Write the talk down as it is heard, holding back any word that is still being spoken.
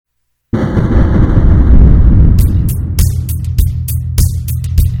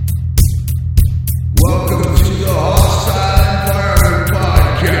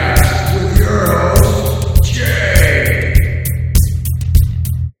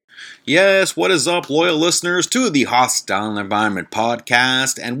Yes, what is up, loyal listeners to the Hostile Environment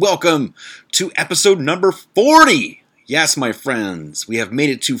Podcast, and welcome to episode number 40. Yes, my friends, we have made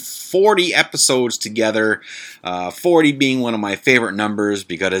it to 40 episodes together, 40 being one of my favorite numbers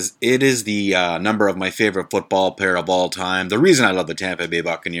because it is the number of my favorite football player of all time. The reason I love the Tampa Bay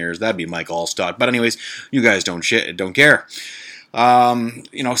Buccaneers, that'd be Mike Allstott. But anyways, you guys don't care.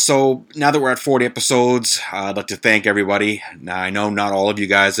 So now that we're at 40 episodes, I'd like to thank everybody. Now, I know not all of you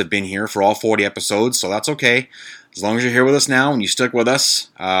guys have been here for all 40 episodes, so that's okay. As long as you're here with us now and you stick with us,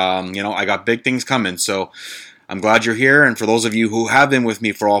 I got big things coming, so I'm glad you're here. And for those of you who have been with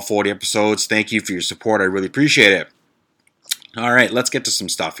me for all 40 episodes, thank you for your support. I really appreciate it. All right, let's get to some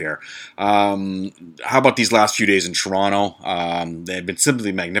stuff here. How about these last few days in Toronto? They've been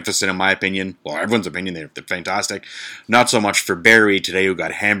simply magnificent, in my opinion. Well, everyone's opinion, they're fantastic. Not so much for Barrie today, who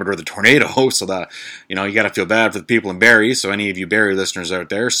got hammered with a tornado. So that you got to feel bad for the people in Barrie. So any of you Barrie listeners out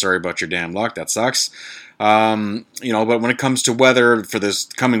there, sorry about your damn luck. That sucks. But when it comes to weather for this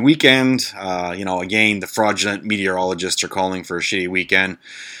coming weekend, again, the fraudulent meteorologists are calling for a shitty weekend.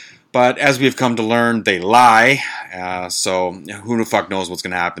 But as we've come to learn, they lie. So who the fuck knows what's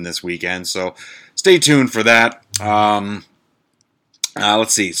going to happen this weekend. So stay tuned for that.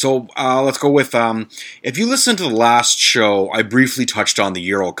 Let's see. So let's go with, if you listen to the last show, I briefly touched on the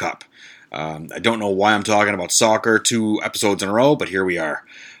Euro Cup. I don't know why I'm talking about soccer 2 episodes in a row, but here we are.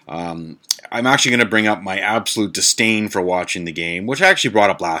 I'm actually going to bring up my absolute disdain for watching the game, which I actually brought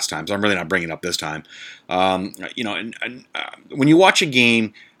up last time, so I'm really not bringing it up this time. When you watch a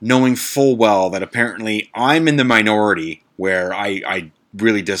game, knowing full well that apparently I'm in the minority where I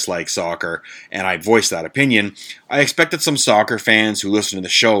really dislike soccer, and I voice that opinion, I expected some soccer fans who listen to the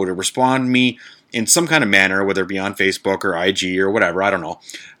show to respond to me in some kind of manner, whether it be on Facebook or IG or whatever, I don't know.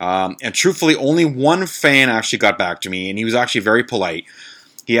 And truthfully, only one fan actually got back to me, and he was actually very polite.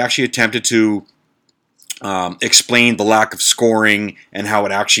 He actually attempted to explain the lack of scoring and how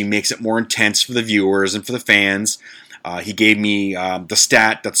it actually makes it more intense for the viewers and for the fans. He gave me the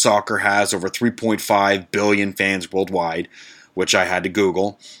stat that soccer has over 3.5 billion fans worldwide, which I had to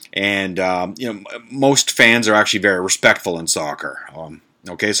Google. And, most fans are actually very respectful in soccer.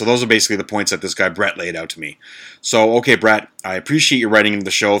 Okay, so those are basically the points that this guy Brett laid out to me. So, okay, Brett, I appreciate you writing in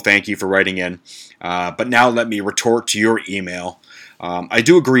the show. Thank you for writing in. But now let me retort to your email. I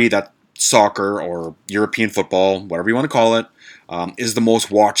do agree that soccer or European football, whatever you want to call it, is the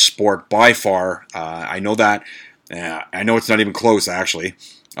most watched sport by far. I know that. I know it's not even close, actually.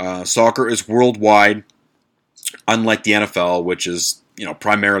 Soccer is worldwide, unlike the NFL, which is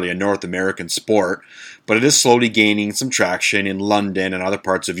primarily a North American sport, but it is slowly gaining some traction in London and other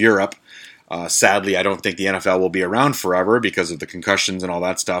parts of Europe. Sadly, I don't think the NFL will be around forever because of the concussions and all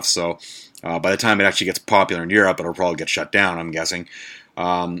that stuff, so by the time it actually gets popular in Europe, it'll probably get shut down, I'm guessing.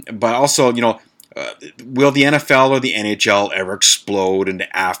 But also, will the NFL or the NHL ever explode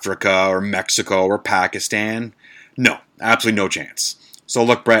into Africa or Mexico or Pakistan? No, absolutely no chance. So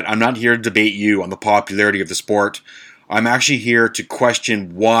look, Brett, I'm not here to debate you on the popularity of the sport. I'm actually here to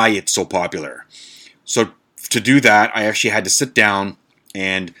question why it's so popular. So to do that, I actually had to sit down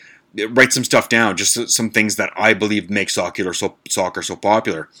and write some stuff down, just some things that I believe make soccer so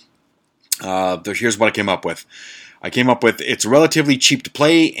popular. Here's what I came up with. It's relatively cheap to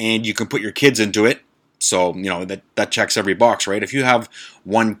play, and you can put your kids into it. So, that checks every box, right? If you have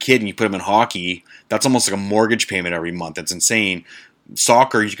one kid and you put them in hockey, that's almost like a mortgage payment every month. It's insane.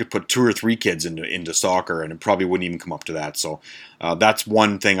 Soccer, you could put 2 or 3 kids into soccer, and it probably wouldn't even come up to that. So, that's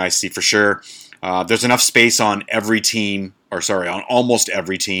one thing I see for sure. There's enough space on on almost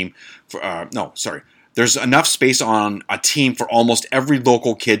every team. There's enough space on a team for almost every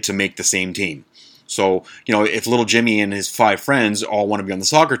local kid to make the same team. So, if little Jimmy and his 5 friends all want to be on the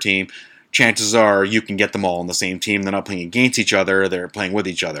soccer team, chances are you can get them all on the same team. They're not playing against each other, they're playing with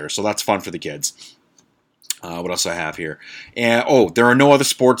each other. So that's fun for the kids. What else do I have here? And, there are no other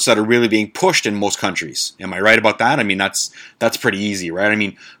sports that are really being pushed in most countries. Am I right about that? I mean, that's pretty easy, right? I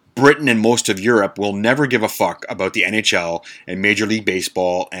mean, Britain and most of Europe will never give a fuck about the NHL and Major League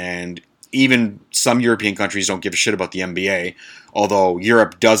Baseball, and even some European countries don't give a shit about the NBA, although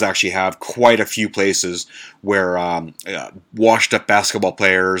Europe does actually have quite a few places where washed-up basketball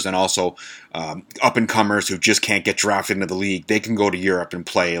players and also up-and-comers who just can't get drafted into the league, they can go to Europe and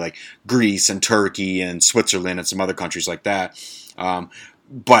play, like Greece and Turkey and Switzerland and some other countries like that.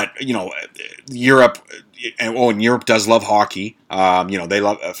 But, Europe, and Europe does love hockey. They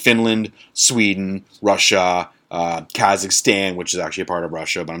love Finland, Sweden, Russia, Kazakhstan, which is actually a part of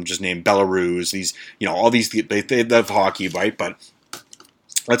Russia, but I'm just named Belarus. These, all these, they love hockey, right? But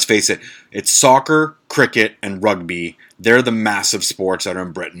let's face it, it's soccer, cricket, and rugby. They're the massive sports that are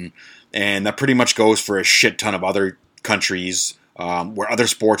in Britain, and that pretty much goes for a shit ton of other countries where other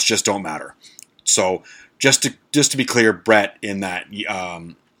sports just don't matter. So just to be clear, Brett, in that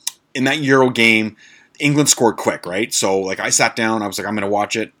Euro game, England scored quick, right? So like I sat down, I was like, I'm going to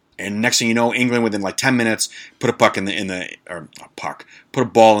watch it, and next thing you know, England within like 10 minutes put a put a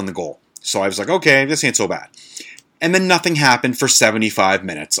ball in the goal. So I was like, okay, this ain't so bad. And then nothing happened for 75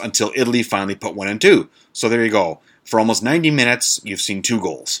 minutes until Italy finally put 1 and 2. So there you go. For almost 90 minutes, you've seen 2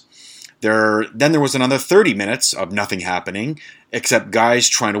 goals. Then there was another 30 minutes of nothing happening, except guys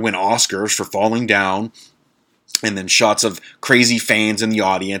trying to win Oscars for falling down, and then shots of crazy fans in the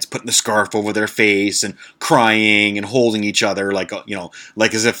audience putting the scarf over their face and crying and holding each other like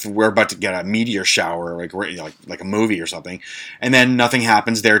as if we're about to get a meteor shower, like a movie or something. And then nothing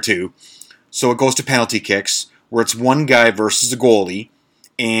happens there too. So it goes to penalty kicks, where it's one guy versus a goalie,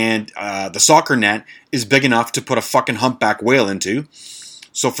 and the soccer net is big enough to put a fucking humpback whale into.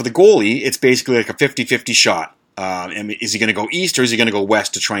 So for the goalie, it's basically like a 50-50 shot. Is he going to go east or is he going to go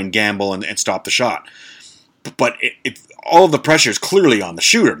west to try and gamble and stop the shot? But all of the pressure is clearly on the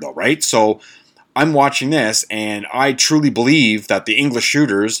shooter, though, right? So I'm watching this, and I truly believe that the English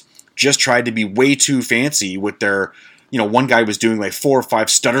shooters just tried to be way too fancy with their, one guy was doing like 4 or 5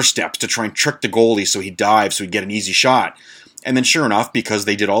 stutter steps to try and trick the goalie so he'd dive so he'd get an easy shot. And then sure enough, because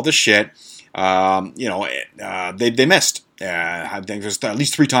they did all this shit, they missed. I think there's at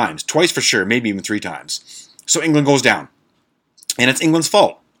least 3 times. Twice for sure, maybe even 3 times. So England goes down. And it's England's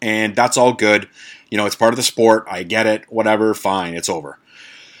fault. And that's all good. It's part of the sport. I get it. Whatever. Fine. It's over.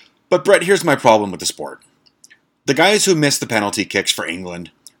 But Brett, here's my problem with the sport. The guys who missed the penalty kicks for England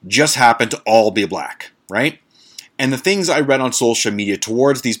just happen to all be black, right? And the things I read on social media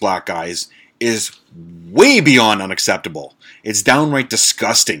towards these black guys is way beyond unacceptable. It's downright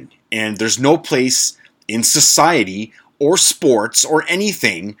disgusting. And there's no place in society or sports or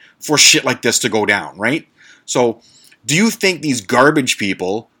anything for shit like this to go down, right? So do you think these garbage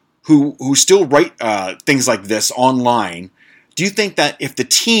people who still write things like this online, do you think that if the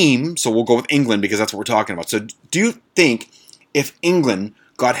team, so we'll go with England because that's what we're talking about, so do you think if England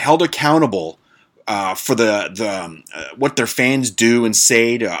got held accountable for the what their fans do and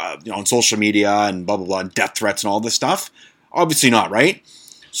say to, on social media and blah, blah, blah, and death threats and all this stuff? Obviously not, right?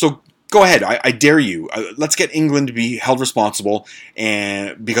 So go ahead. I dare you. Let's get England to be held responsible,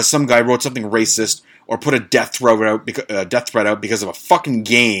 and because some guy wrote something racist or put a death threat out because of a fucking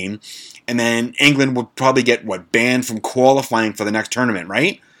game, and then England would probably get banned from qualifying for the next tournament,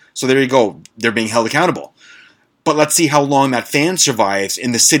 right? So there you go. They're being held accountable. But let's see how long that fan survives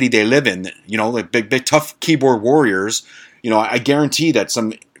in the city they live in. Like big tough keyboard warriors. I guarantee that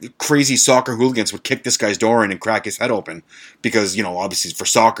some crazy soccer hooligans would kick this guy's door in and crack his head open because, obviously it's for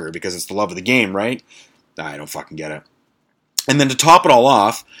soccer because it's the love of the game, right? I don't fucking get it. And then to top it all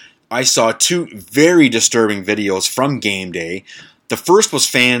off, I saw 2 very disturbing videos from game day. The first was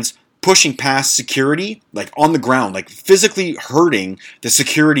fans pushing past security, like on the ground, like physically hurting the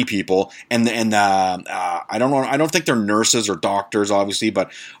security people, and I don't know. I don't think they're nurses or doctors, obviously,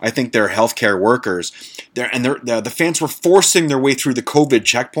 but I think they're healthcare workers. The fans were forcing their way through the COVID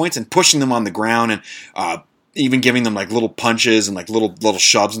checkpoints and pushing them on the ground, and even giving them like little punches and like little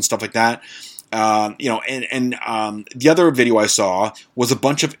shoves and stuff like that. The other video I saw was a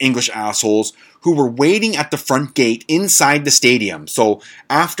bunch of English assholes who were waiting at the front gate inside the stadium. So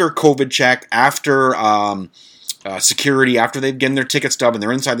after COVID check, after security, after they've gotten their ticket stub and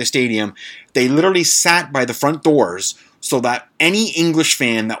they're inside the stadium, they literally sat by the front doors so that any English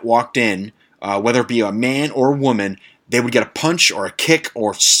fan that walked in, whether it be a man or a woman, they would get a punch or a kick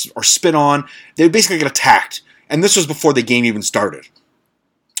or spit on. They would basically get attacked. And this was before the game even started.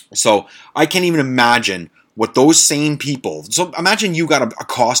 So I can't even imagine what those same people. So imagine you got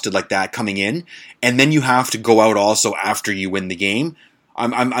accosted like that coming in, and then you have to go out also after you win the game.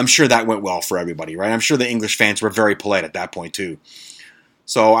 I'm sure that went well for everybody, right? I'm sure the English fans were very polite at that point too.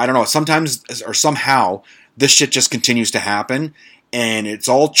 So I don't know. Sometimes or somehow this shit just continues to happen, and it's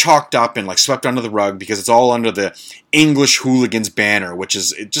all chalked up and like swept under the rug because it's all under the English hooligans banner, which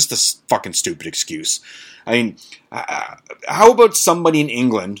is just a fucking stupid excuse. I mean, how about somebody in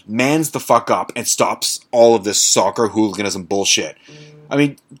England mans the fuck up and stops all of this soccer hooliganism bullshit? I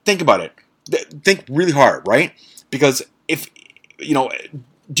mean, think about it. Think really hard, right? Because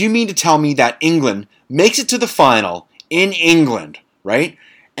do you mean to tell me that England makes it to the final in England, right?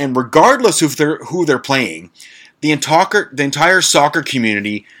 And regardless of who they're playing, the entire soccer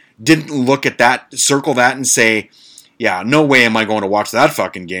community didn't look at that, circle that, and say, yeah, no way am I going to watch that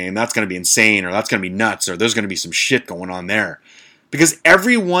fucking game. That's going to be insane, or that's going to be nuts, or there's going to be some shit going on there. Because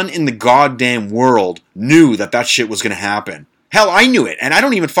everyone in the goddamn world knew that shit was going to happen. Hell, I knew it, and I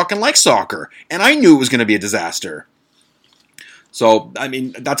don't even fucking like soccer, and I knew it was going to be a disaster. So, I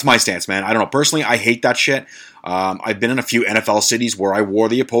mean, that's my stance, man. I don't know. Personally, I hate that shit. I've been in a few NFL cities where I wore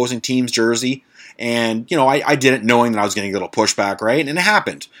the opposing team's jersey, and, you know, I did it knowing that I was getting a little pushback, right? And it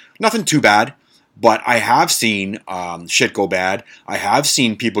happened. Nothing too bad, but I have seen shit go bad. I have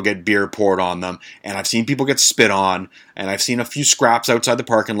seen people get beer poured on them, and I've seen people get spit on, and I've seen a few scraps outside the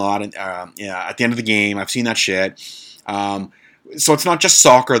parking lot, and at the end of the game, I've seen that shit. So it's not just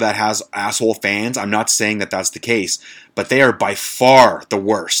soccer that has asshole fans. I'm not saying that that's the case, but they are by far the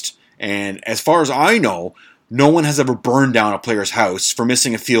worst. And as far as I know, no one has ever burned down a player's house for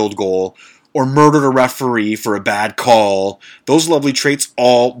missing a field goal or murdered a referee for a bad call. Those lovely traits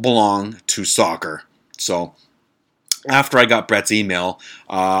all belong to soccer. So after I got Brett's email,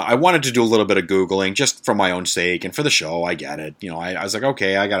 I wanted to do a little bit of Googling just for my own sake and for the show. I get it. You know, I was like,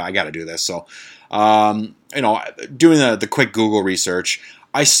 okay, I gotta do this. So, you know, doing the quick Google research,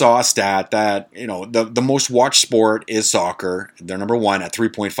 I saw a stat that, you know, the most watched sport is soccer. They're number one at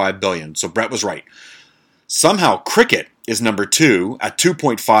 3.5 billion. So Brett was right. Somehow cricket is number two at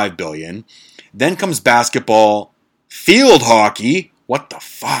 2.5 billion. Then comes basketball, field hockey, what the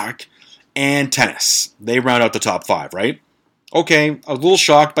fuck, and tennis. They round out the top five, right? Okay, I was a little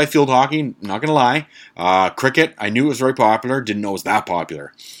shocked by field hockey, not gonna lie. Cricket, I knew it was very popular, didn't know it was that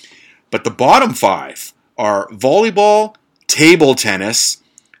popular. But the bottom five are volleyball, table tennis,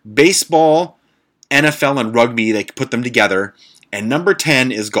 baseball, NFL, and rugby. They put them together. And number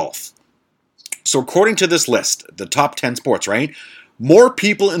 10 is golf. So according to this list, the top 10 sports, right? More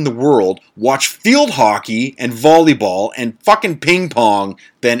people in the world watch field hockey and volleyball and fucking ping pong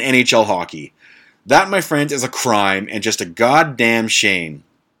than NHL hockey. That, my friends, is a crime and just a goddamn shame.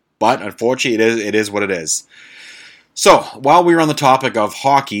 But unfortunately, it is what it is. So, while we were on the topic of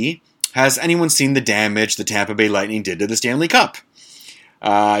hockey, has anyone seen the damage the Tampa Bay Lightning did to the Stanley Cup?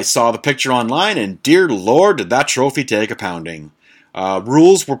 I saw the picture online, and dear Lord, did that trophy take a pounding.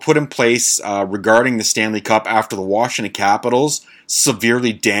 Rules were put in place regarding the Stanley Cup after the Washington Capitals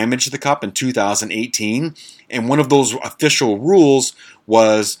severely damaged the cup in 2018, and one of those official rules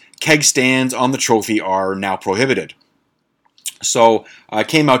was keg stands on the trophy are now prohibited. So it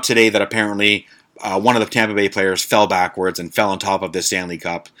came out today that apparently one of the Tampa Bay players fell backwards and fell on top of the Stanley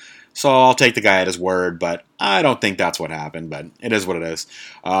Cup. So I'll take the guy at his word, but I don't think that's what happened, but it is what it is.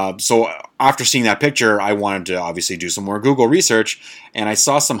 So after seeing that picture, I wanted to obviously do some more Google research, and I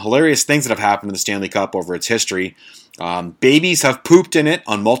saw some hilarious things that have happened in the Stanley Cup over its history. Babies have pooped in it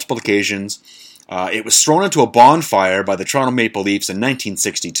on multiple occasions. It was thrown into a bonfire by the Toronto Maple Leafs in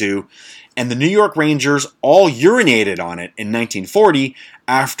 1962, and the New York Rangers all urinated on it in 1940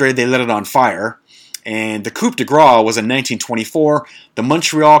 after they lit it on fire. And the coup de grace was in 1924. The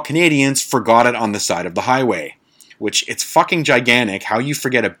Montreal Canadiens forgot it on the side of the highway, which it's fucking gigantic. How you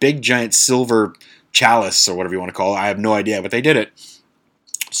forget a big giant silver chalice or whatever you want to call it, I have no idea, but they did it.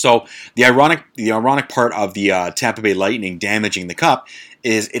 So the ironic part of the Tampa Bay Lightning damaging the cup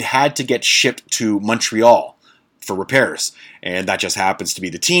is it had to get shipped to Montreal for repairs, and that just happens to be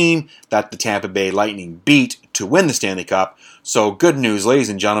the team that the Tampa Bay Lightning beat to win the Stanley Cup. So good news, ladies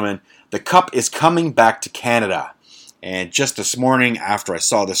and gentlemen. The cup is coming back to Canada. And just this morning, after I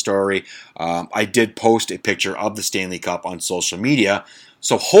saw the story, I did post a picture of the Stanley Cup on social media.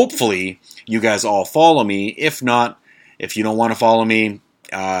 So hopefully, you guys all follow me. If not, if you don't want to follow me,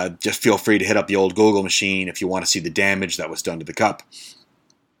 just feel free to hit up the old Google machine if you want to see the damage that was done to the cup.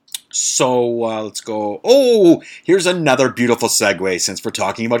 So let's go. Oh, here's another beautiful segue since we're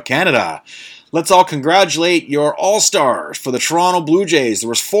talking about Canada. Let's all congratulate your All-Stars for the Toronto Blue Jays. There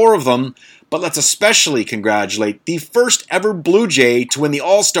was 4 of them, but let's especially congratulate the first ever Blue Jay to win the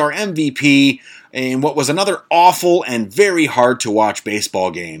All-Star MVP in what was another awful and very hard to watch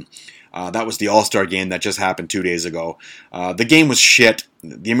baseball game. That was the All-Star game that just happened 2 days ago. The game was shit.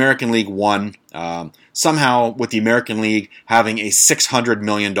 The American League won. Somehow, with the American League having a $600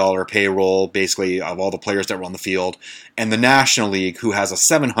 million payroll, basically, of all the players that were on the field, and the National League, who has a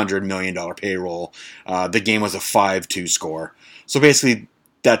 $700 million payroll, the game was a 5-2 score. So basically,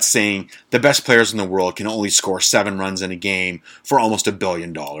 that's saying the best players in the world can only score 7 runs in a game for almost $1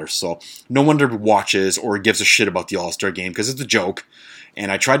 billion. So no wonder watches or gives a shit about the All-Star game, because it's a joke. And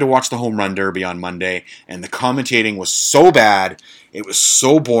I tried to watch the Home Run Derby on Monday, and the commentating was so bad, it was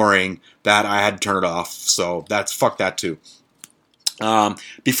so boring, that I had to turn it off. So fuck that too.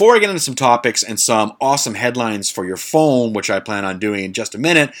 Before I get into some topics and some awesome headlines for your phone, which I plan on doing in just a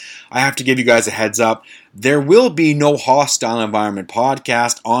minute, I have to give you guys a heads up. There will be no Hostile Environment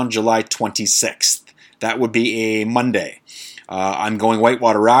podcast on July 26th. That would be a Monday. I'm going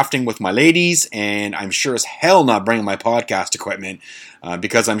whitewater rafting with my ladies, and I'm sure as hell not bringing my podcast equipment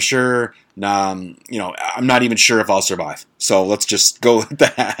because I'm sure, I'm not even sure if I'll survive. So let's just go with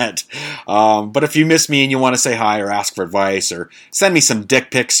that. But if you miss me and you want to say hi or ask for advice or send me some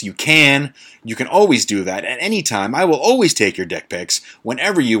dick pics, you can. You can always do that at any time. I will always take your dick pics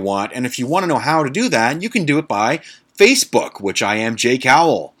whenever you want. And if you want to know how to do that, you can do it by Facebook, which I am Jake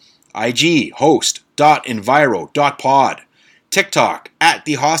Howell. IG, host.enviro.pod. TikTok, at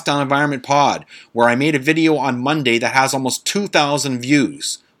the Hostile Environment Pod, where I made a video on Monday that has almost 2,000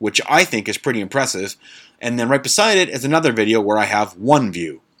 views, which I think is pretty impressive. And then right beside it is another video where I have 1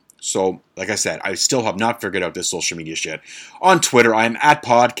 view. So, like I said, I still have not figured out this social media shit. On Twitter, I am at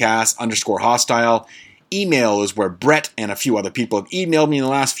podcast_hostile. Email is where Brett and a few other people have emailed me in the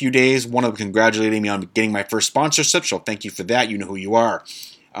last few days. One of them congratulating me on getting my first sponsorship, so thank you for that. You know who you are.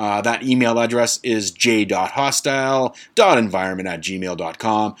 That email address is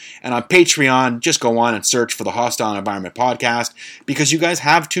j.hostile.environment@gmail.com. And on Patreon, just go on and search for the Hostile Environment Podcast because you guys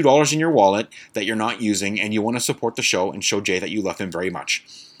have $2 in your wallet that you're not using and you want to support the show and show Jay that you love him very much.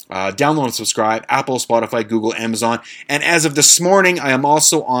 Download and subscribe, Apple, Spotify, Google, Amazon. And as of this morning, I am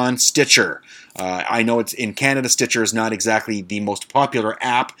also on Stitcher. I know it's in Canada, Stitcher is not exactly the most popular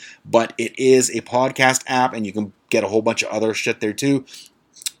app, but it is a podcast app and you can get a whole bunch of other shit there too.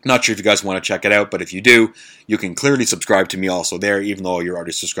 Not sure if you guys want to check it out, but if you do, you can clearly subscribe to me also there, even though you're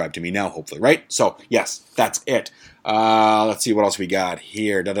already subscribed to me now, hopefully, right? So, yes, that's it. Let's see what else we got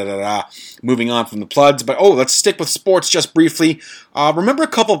here. Moving on from the plugs, but let's stick with sports just briefly. Remember a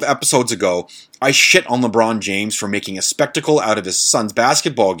couple of episodes ago, I shit on LeBron James for making a spectacle out of his son's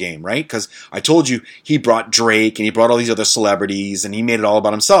basketball game, right? Because I told you he brought Drake and he brought all these other celebrities and he made it all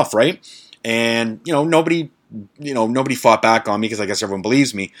about himself, right? And, nobody fought back on me because I guess everyone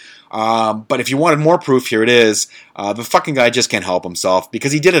believes me. But if you wanted more proof, here it is. The fucking guy just can't help himself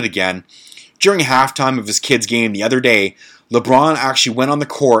because he did it again. During halftime of his kid's game the other day, LeBron actually went on the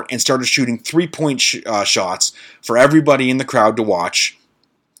court and started shooting three-point shots for everybody in the crowd to watch.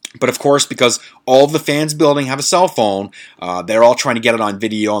 But of course, because all of the fans building have a cell phone, they're all trying to get it on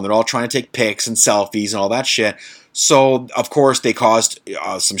video and they're all trying to take pics and selfies and all that shit. So, of course, they caused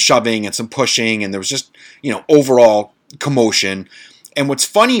some shoving and some pushing, and there was just, overall commotion. And what's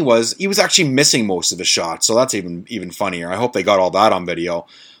funny was he was actually missing most of the shots, so that's even funnier. I hope they got all that on video.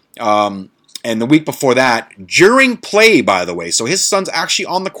 And the week before that, during play, by the way, so his son's actually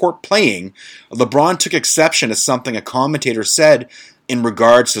on the court playing, LeBron took exception to something a commentator said in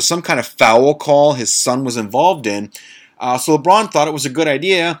regards to some kind of foul call his son was involved in. So LeBron thought it was a good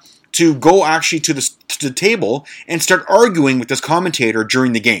idea to go actually to the table and start arguing with this commentator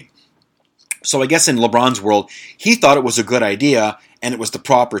during the game. So I guess in LeBron's world, he thought it was a good idea and it was the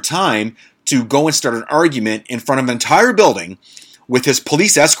proper time to go and start an argument in front of an entire building with his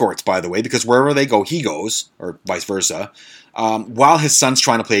police escorts, by the way, because wherever they go, he goes, or vice versa, while his son's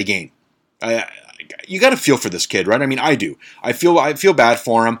trying to play a game. You got to feel for this kid, right? I mean, I do. I feel bad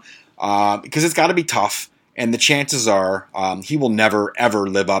for him because it's got to be tough. And the chances are he will never, ever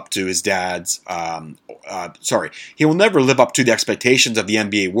live up to his dad's... he will never live up to the expectations of the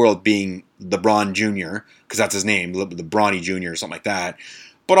NBA world being LeBron Jr., because that's his name, LeBronny Jr. or something like that.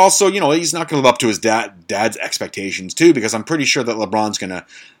 But also, he's not going to live up to his dad's expectations, too, because I'm pretty sure that LeBron's going to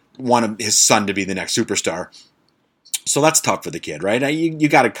want his son to be the next superstar. So that's tough for the kid, right? You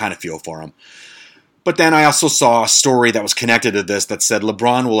got to kind of feel for him. But then I also saw a story that was connected to this that said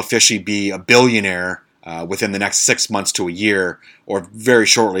LeBron will officially be a billionaire within the next 6 months to a year, or very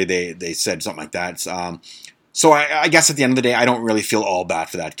shortly, they said something like that. So I guess at the end of the day, I don't really feel all bad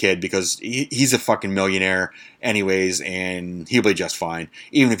for that kid because he's a fucking millionaire anyways, and he'll be just fine,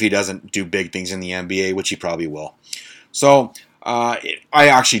 even if he doesn't do big things in the NBA, which he probably will. So I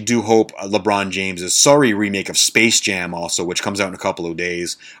actually do hope LeBron James' sorry remake of Space Jam also, which comes out in a couple of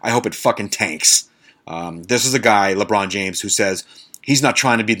days, I hope it fucking tanks. This is a guy, LeBron James, who says he's not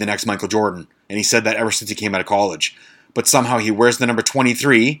trying to be the next Michael Jordan, and he said that ever since he came out of college. But somehow he wears the number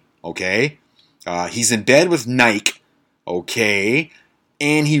 23, okay? He's in bed with Nike, okay?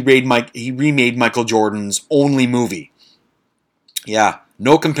 And he remade Michael Jordan's only movie. Yeah,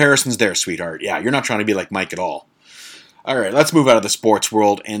 no comparisons there, sweetheart. Yeah, you're not trying to be like Mike at all. All right, let's move out of the sports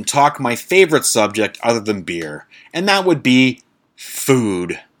world and talk my favorite subject other than beer, and that would be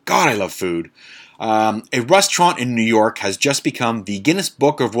food. God, I love food. A restaurant in New York has just become the Guinness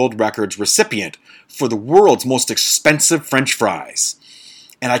Book of World Records recipient for the world's most expensive French fries.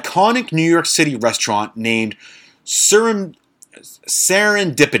 An iconic New York City restaurant named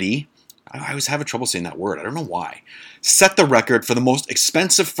Serendipity, I always have trouble saying that word, I don't know why, set the record for the most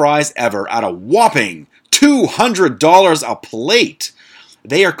expensive fries ever at a whopping $200 a plate.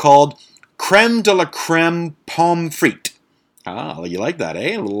 They are called creme de la creme pomme frite. Ah, you like that,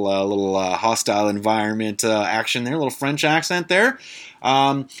 eh? A little hostile environment action there, a little French accent there.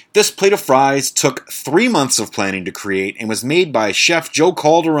 This plate of fries took 3 months of planning to create and was made by Chef Joe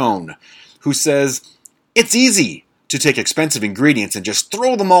Calderone, who says, "It's easy to take expensive ingredients and just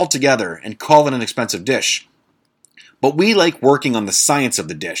throw them all together and call it an expensive dish. But we like working on the science of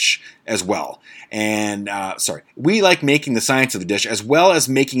the dish as well. We like making the science of the dish as well as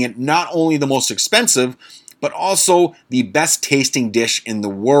making it not only the most expensive, but also the best tasting dish in the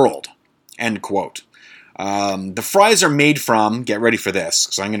world." End quote. The fries are made from, get ready for this,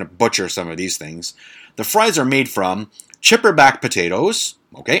 because I'm going to butcher some of these things. The fries are made from chipperback potatoes,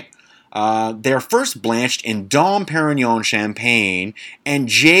 okay? They're first blanched in Dom Perignon champagne and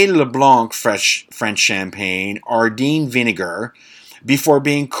J. Leblanc French champagne, Ardenne vinegar, before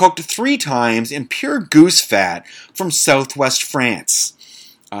being cooked 3 times in pure goose fat from southwest France.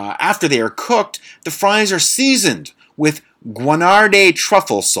 After they are cooked, the fries are seasoned with Guanarde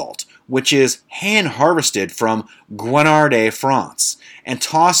truffle salt, which is hand-harvested from Guanarde, France, and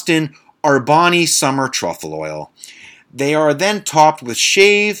tossed in Arbonne summer truffle oil. They are then topped with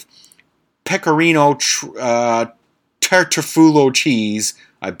shaved pecorino tartufolo cheese,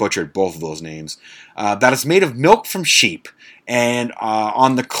 I butchered both of those names, that is made of milk from sheep, and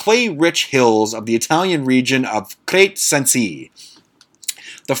on the clay-rich hills of the Italian region of Crete-Sensi.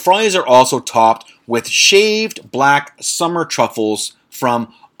 The fries are also topped with shaved black summer truffles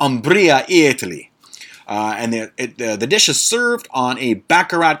from Umbria, Italy. And the dish is served on a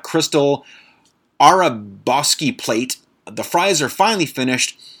Baccarat crystal Arabesque plate. The fries are finally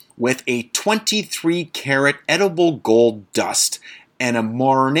finished with a 23-karat edible gold dust and a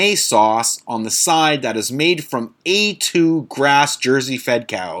Mornay sauce on the side that is made from A2 grass Jersey-fed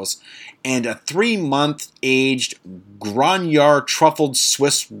cows and a 3-month aged Grognard truffled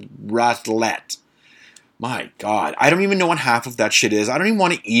Swiss raclette. My God, I don't even know what half of that shit is. I don't even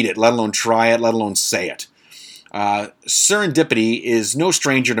want to eat it, let alone try it, let alone say it. Serendipity is no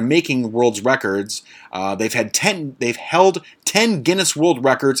stranger to making world's records. They've held 10 Guinness World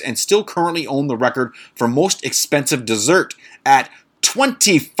Records and still currently own the record for most expensive dessert at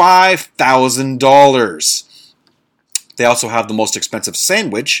 $25,000. They also have the most expensive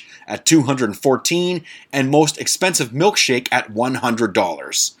sandwich at $214 and most expensive milkshake at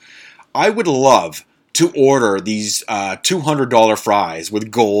 $100. I would love to order these $200 fries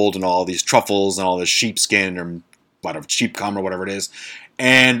with gold and all these truffles and all this sheepskin or whatever, sheep cum or whatever it is.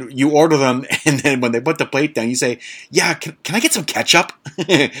 And you order them, and then when they put the plate down, you say, "Yeah, can I get some ketchup?"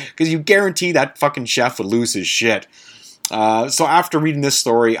 Because you guarantee that fucking chef would lose his shit. So after reading this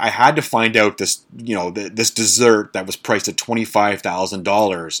story, I had to find out this, this dessert that was priced at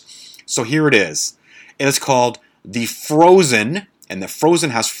 $25,000. So here it is. It is called the Frozen, and the Frozen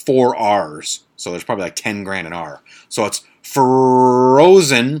has 4 R's. So there's probably like 10 grand an R. So it's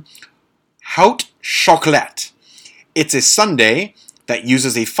Frozen Haute Chocolat. It's a sundae that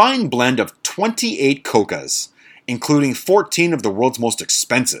uses a fine blend of 28 cocas, including 14 of the world's most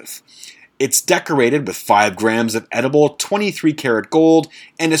expensive. It's decorated with 5 grams of edible 23-karat gold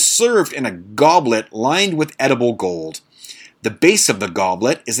and is served in a goblet lined with edible gold. The base of the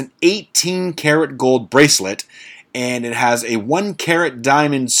goblet is an 18-karat gold bracelet, and it has a 1-karat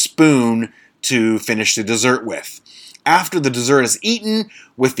diamond spoon to finish the dessert with. After the dessert is eaten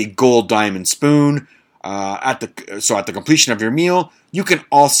with the gold diamond spoon, at the completion of your meal, you can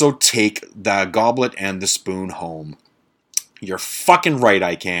also take the goblet and the spoon home. You're fucking right,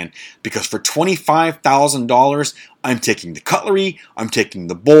 I can, because for $25,000, I'm taking the cutlery, I'm taking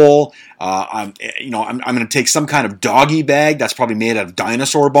the bowl, I'm going to take some kind of doggy bag that's probably made out of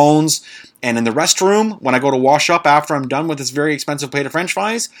dinosaur bones, and in the restroom, when I go to wash up after I'm done with this very expensive plate of French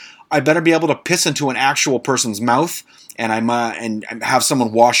fries, I better be able to piss into an actual person's mouth, and and have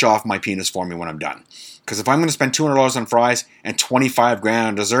someone wash off my penis for me when I'm done. Because if I'm going to spend $200 on fries and 25 grand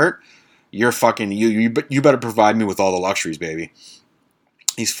on dessert, you're fucking, you better provide me with all the luxuries, baby.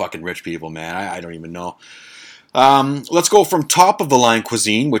 These fucking rich people, man. I don't even know. Let's go from top of the line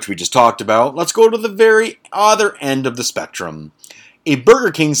cuisine, which we just talked about. Let's go to the very other end of the spectrum. A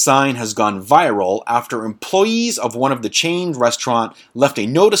Burger King sign has gone viral after employees of one of the chain restaurant left a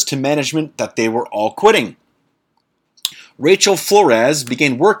notice to management that they were all quitting. Rachel Flores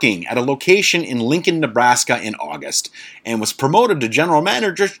began working at a location in Lincoln, Nebraska in August and was promoted to general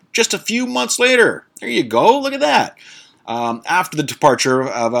manager just a few months later. There you go, look at that. After the departure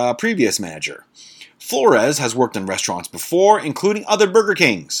of a previous manager. Flores has worked in restaurants before, including other Burger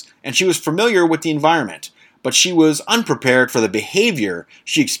Kings, and she was familiar with the environment. but she was unprepared for the behavior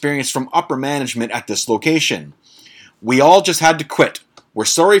she experienced from upper management at this location. "We all just had to quit. We're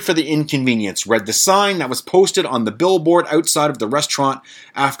sorry for the inconvenience," read the sign that was posted on the billboard outside of the restaurant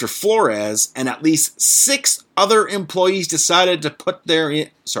after Flores and at least 6 other employees decided to put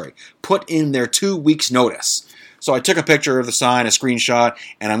in their 2 weeks' notice. So I took a picture of the sign, a screenshot,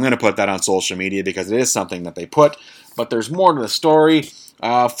 and I'm going to put that on social media because it is something that they put. But there's more to the story.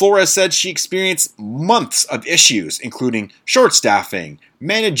 Flores said she experienced months of issues, including short staffing,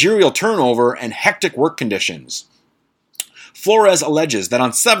 managerial turnover, and hectic work conditions. Flores alleges that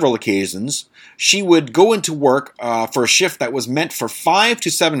on several occasions, she would go into work for a shift that was meant for 5 to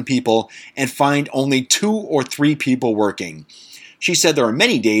 7 people and find only 2 or 3 people working. She said there are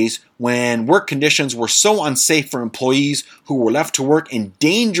many days when work conditions were so unsafe for employees who were left to work in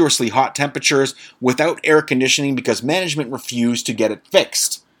dangerously hot temperatures without air conditioning because management refused to get it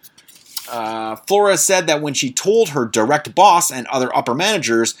fixed. Flores said that when she told her direct boss and other upper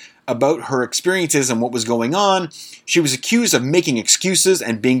managers about her experiences and what was going on, she was accused of making excuses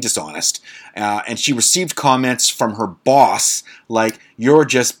and being dishonest. And she received comments from her boss like, "You're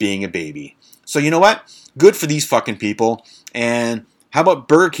just being a baby." So you know what? Good for these fucking people. And how about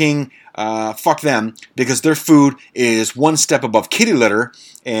Burger King? Fuck them, because their food is one step above kitty litter,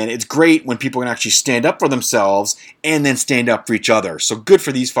 and it's great when people can actually stand up for themselves and then stand up for each other. So good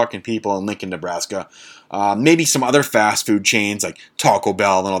for these fucking people in Lincoln, Nebraska. Maybe some other fast food chains like Taco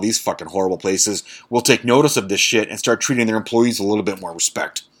Bell and all these fucking horrible places will take notice of this shit and start treating their employees a little bit more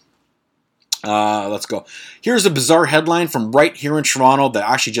respect. Let's go. Here's a bizarre headline from right here in Toronto that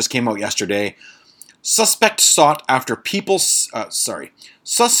actually just came out yesterday. Suspect sought after people are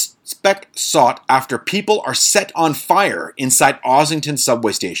set on fire inside Ossington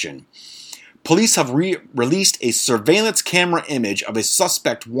subway station. Police have released a surveillance camera image of a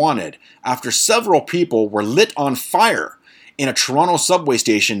suspect wanted after several people were lit on fire in a Toronto subway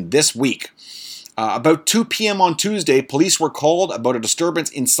station this week. About 2 p.m. on Tuesday, police were called about a disturbance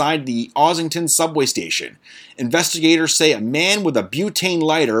inside the Ossington subway station. Investigators say a man with a butane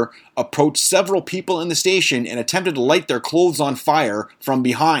lighter approached several people in the station and attempted to light their clothes on fire from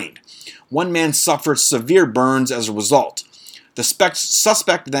behind. One man suffered severe burns as a result. The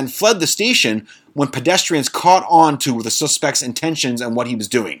suspect then fled the station when pedestrians caught on to the suspect's intentions and what he was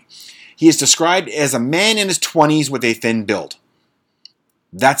doing. He is described as a man in his 20s with a thin build.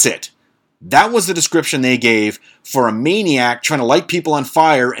 That's it. That was the description they gave for a maniac trying to light people on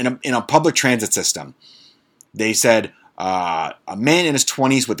fire in a public transit system. They said, a man in his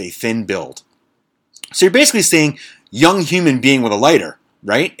 20s with a thin build. So you're basically saying, young human being with a lighter,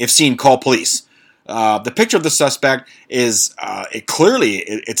 right? If seen, call police. The picture of the suspect is,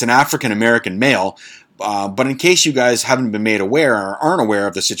 it's an African-American male, but in case you guys haven't been made aware or aren't aware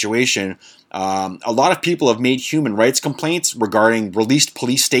of the situation, a lot of people have made human rights complaints regarding released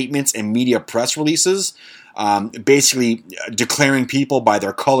police statements and media press releases, basically declaring people by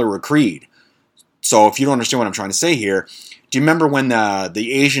their color or creed. So if you don't understand what I'm trying to say here, do you remember when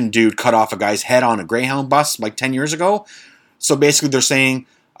the Asian dude cut off a guy's head on a Greyhound bus like 10 years ago? So basically they're saying,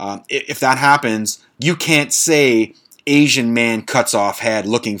 if that happens, you can't say Asian man cuts off head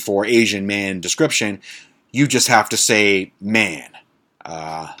looking for Asian man description. You just have to say man.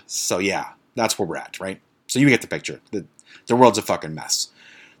 So yeah, that's where we're at, right? So you get the picture. The world's a fucking mess.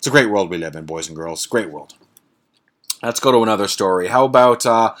 It's a great world we live in, boys and girls. Great world. Let's go to another story. How about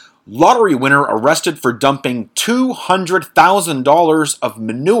lottery winner arrested for dumping $200,000 of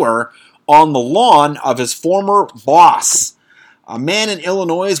manure on the lawn of his former boss? A man in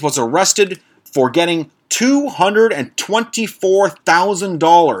Illinois was arrested for getting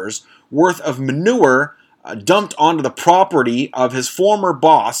 $224,000 worth of manure dumped onto the property of his former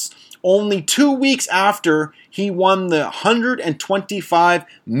boss only 2 weeks after he won the $125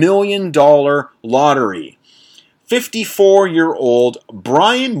 million lottery. 54-year-old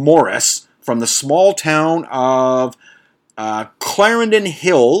Brian Morris from the small town of Clarendon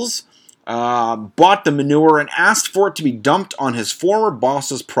Hills bought the manure and asked for it to be dumped on his former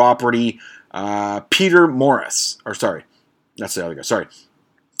boss's property, Peter Morris. That's the other guy. Sorry.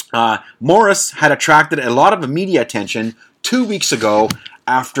 Morris had attracted a lot of media attention 2 weeks ago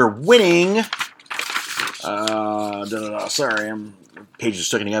after winning. Pages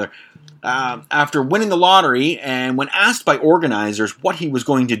sticking together. After winning the lottery, and when asked by organizers what he was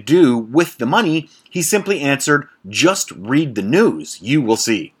going to do with the money, he simply answered, "Just read the news. You will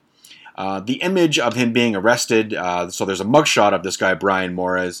see." The image of him being arrested, so there's a mugshot of this guy, Brian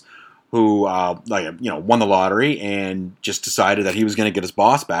Morris, who won the lottery and just decided that he was going to get his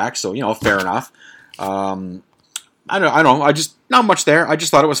boss back. So, fair enough. I don't know. I just, not much there. I just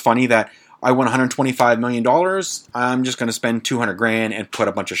thought it was funny that I won $125 million. I'm just going to spend $200,000 and put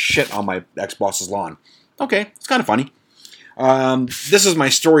a bunch of shit on my ex-boss's lawn. Okay, it's kind of funny. This is my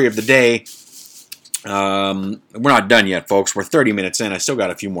story of the day. We're not done yet, folks. We're 30 minutes in. I still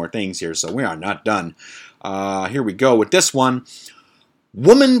got a few more things here, so we are not done. Here we go with this one.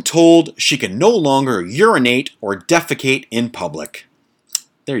 Woman told she can no longer urinate or defecate in public.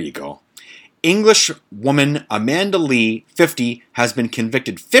 There you go. English woman Amanda Lee, 50, has been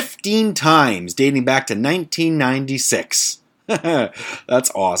convicted 15 times dating back to 1996.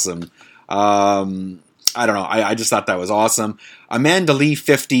 That's awesome. I don't know. I just thought that was awesome. Amanda Lee,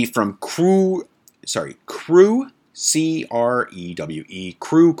 50, from Crewe, C-R-E-W-E,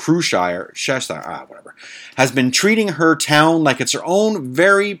 Crewshire, whatever, has been treating her town like it's her own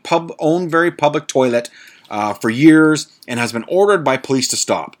very public toilet for years and has been ordered by police to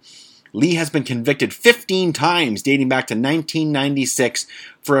stop. Lee has been convicted 15 times dating back to 1996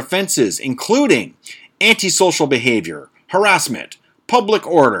 for offenses including antisocial behavior, harassment, public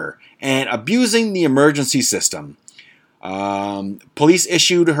order, and abusing the emergency system. Police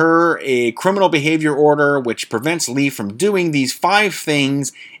issued her a criminal behavior order which prevents Lee from doing these 5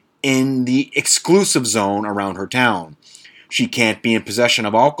 things in the exclusive zone around her town. She can't be in possession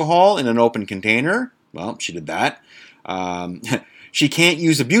of alcohol in an open container. Well, she did that. She can't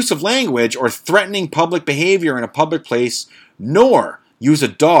use abusive language or threatening public behavior in a public place, nor use a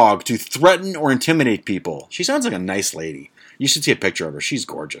dog to threaten or intimidate people. She sounds like a nice lady. You should see a picture of her. She's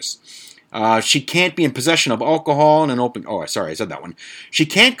gorgeous. She can't be in possession of alcohol in an open... Oh, sorry, I said that one. She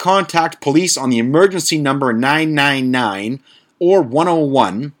can't contact police on the emergency number 999 or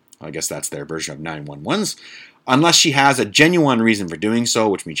 101. I guess that's their version of 911s. Unless she has a genuine reason for doing so,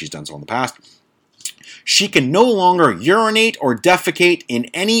 which means she's done so in the past. She can no longer urinate or defecate in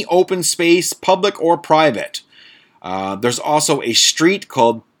any open space, public or private. There's also a street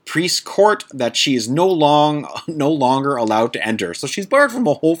called Priest Court that she is no longer allowed to enter. So she's barred from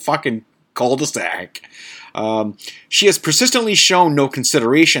a whole fucking cul-de-sac. She has persistently shown no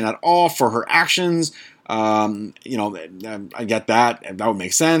consideration at all for her actions. I get that. That would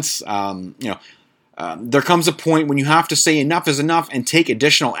make sense. There comes a point when you have to say enough is enough and take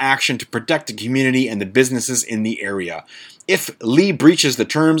additional action to protect the community and the businesses in the area. If Lee breaches the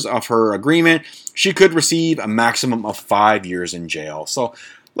terms of her agreement, she could receive a maximum of 5 years in jail. So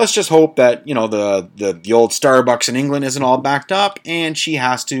let's just hope that, the old Starbucks in England isn't all backed up and she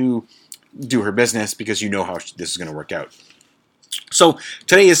has to do her business because you know how this is going to work out. So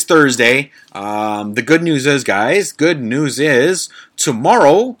today is Thursday. The good news is, guys,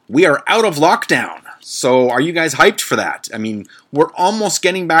 tomorrow we are out of lockdown. So are you guys hyped for that? I mean, we're almost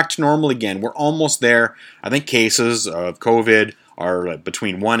getting back to normal again. We're almost there. I think cases of COVID are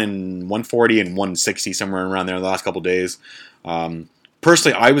between 140 and 160, somewhere around there in the last couple of days.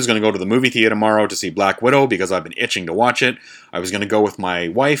 Personally, I was going to go to the movie theater tomorrow to see Black Widow because I've been itching to watch it. I was going to go with my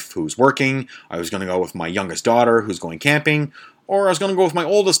wife, who's working. I was going to go with my youngest daughter, who's going camping. Or I was going to go with my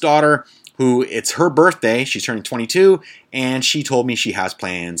oldest daughter, who it's her birthday. She's turning 22, and she told me she has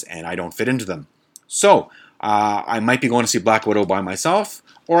plans, and I don't fit into them. So, I might be going to see Black Widow by myself,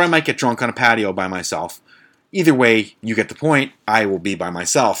 or I might get drunk on a patio by myself. Either way, you get the point. I will be by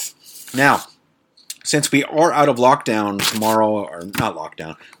myself. Now, since we are out of lockdown tomorrow, or not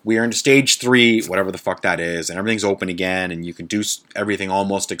lockdown, we are into stage 3, whatever the fuck that is, and everything's open again, and you can do everything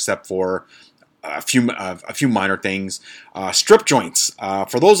almost except for a few minor things. Strip joints.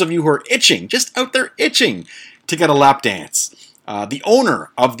 For those of you who are itching, just out there itching to get a lap dance. The owner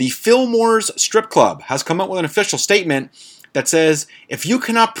of the Fillmore's Strip Club has come out with an official statement that says, if you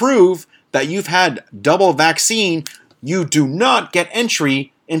cannot prove that you've had double vaccine, you do not get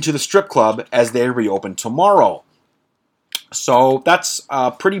entry into the strip club as they reopen tomorrow. So that's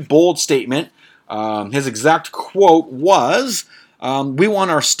a pretty bold statement. His exact quote was, we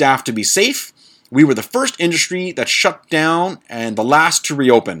want our staff to be safe. We were the first industry that shut down and the last to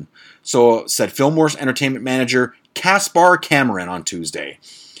reopen. So said Fillmore's entertainment manager, Caspar Cameron, on Tuesday.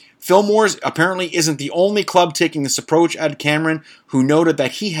 Fillmore's apparently isn't the only club taking this approach, added Cameron, who noted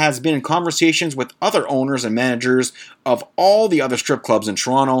that he has been in conversations with other owners and managers of all the other strip clubs in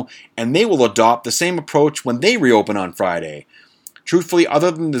Toronto, and they will adopt the same approach when they reopen on Friday. Truthfully, other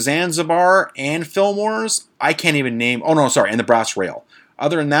than the Zanzibar and Fillmore's, I can't even name... Oh, no, sorry, and the Brass Rail.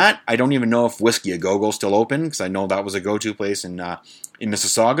 Other than that, I don't even know if Whiskey A Go-Go's still open, because I know that was a go-to place in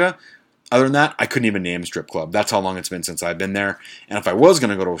Mississauga. Other than that, I couldn't even name a strip club. That's how long it's been since I've been there. And if I was going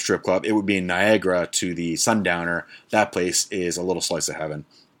to go to a strip club, it would be in Niagara to the Sundowner. That place is a little slice of heaven.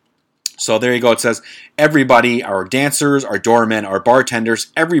 So there you go. It says everybody, our dancers, our doormen, our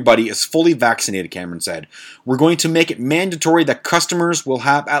bartenders, everybody is fully vaccinated, Cameron said. We're going to make it mandatory that customers will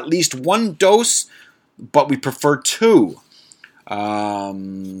have at least one dose, but we prefer two.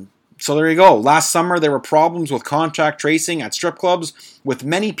 So there you go. Last summer, there were problems with contact tracing at strip clubs, with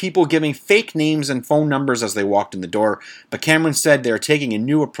many people giving fake names and phone numbers as they walked in the door. But Cameron said they are taking a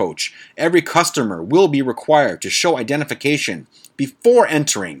new approach. Every customer will be required to show identification before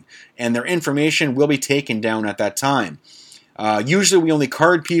entering, and their information will be taken down at that time. Usually we only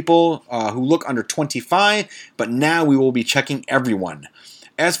card people who look under 25, but now we will be checking everyone.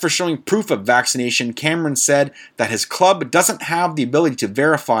 As for showing proof of vaccination, Cameron said that his club doesn't have the ability to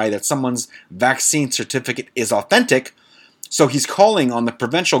verify that someone's vaccine certificate is authentic, so he's calling on the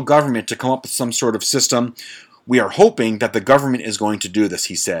provincial government to come up with some sort of system. We are hoping that the government is going to do this,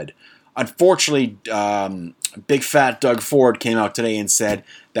 he said. Unfortunately, big fat Doug Ford came out today and said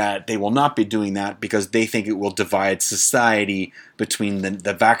that they will not be doing that because they think it will divide society between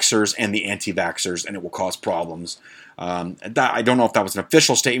the vaxxers and the anti-vaxxers, and it will cause problems. I don't know if that was an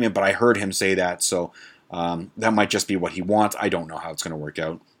official statement, but I heard him say that, so that might just be what he wants. I don't know how it's going to work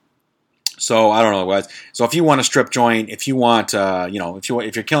out. So I don't know, guys. So if you want a strip joint, if you want,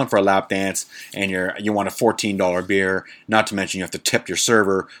 if you're killing for a lap dance and you want a $14 beer, not to mention you have to tip your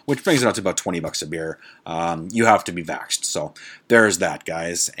server, which brings it out to about $20 a beer. You have to be vaxxed. So there's that,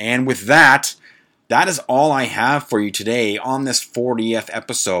 guys. And with that, that is all I have for you today on this 40th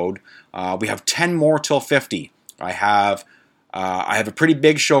episode. We have 10 more till 50. I have a pretty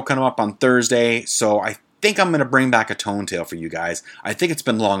big show coming up on Thursday, so I think I'm going to bring back a tone tale for you guys. I think it's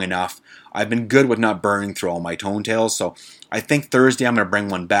been long enough. I've been good with not burning through all my tone tales, so I think Thursday I'm going to bring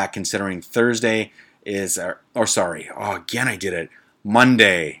one back, considering Thursday is, again I did it,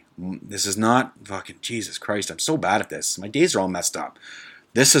 Monday. This is not, fucking Jesus Christ, I'm so bad at this. My days are all messed up.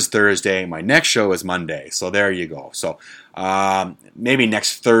 This is Thursday. My next show is Monday. So there you go. So maybe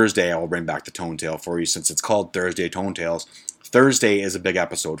next Thursday I will bring back the Tone Tale for you, since it's called Thursday Tone Tales. Thursday is a big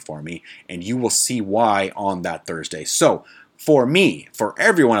episode for me, and you will see why on that Thursday. So for me, for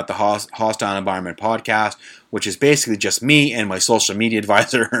everyone at the Hostile Environment Podcast, which is basically just me and my social media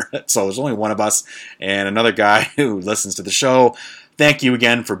advisor, so there's only one of us and another guy who listens to the show. Thank you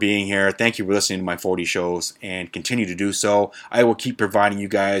again for being here. Thank you for listening to my 40 shows, and continue to do so. I will keep providing you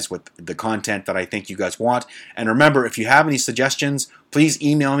guys with the content that I think you guys want. And remember, if you have any suggestions, please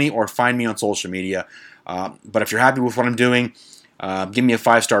email me or find me on social media. But if you're happy with what I'm doing, give me a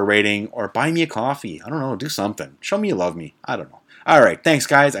 5-star rating or buy me a coffee. I don't know, do something. Show me you love me. I don't know. All right, thanks,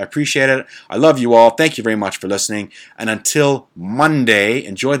 guys. I appreciate it. I love you all. Thank you very much for listening. And until Monday,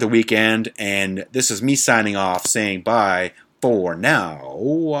 enjoy the weekend. And this is me signing off, saying bye for now.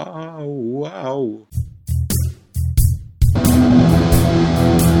 Wow.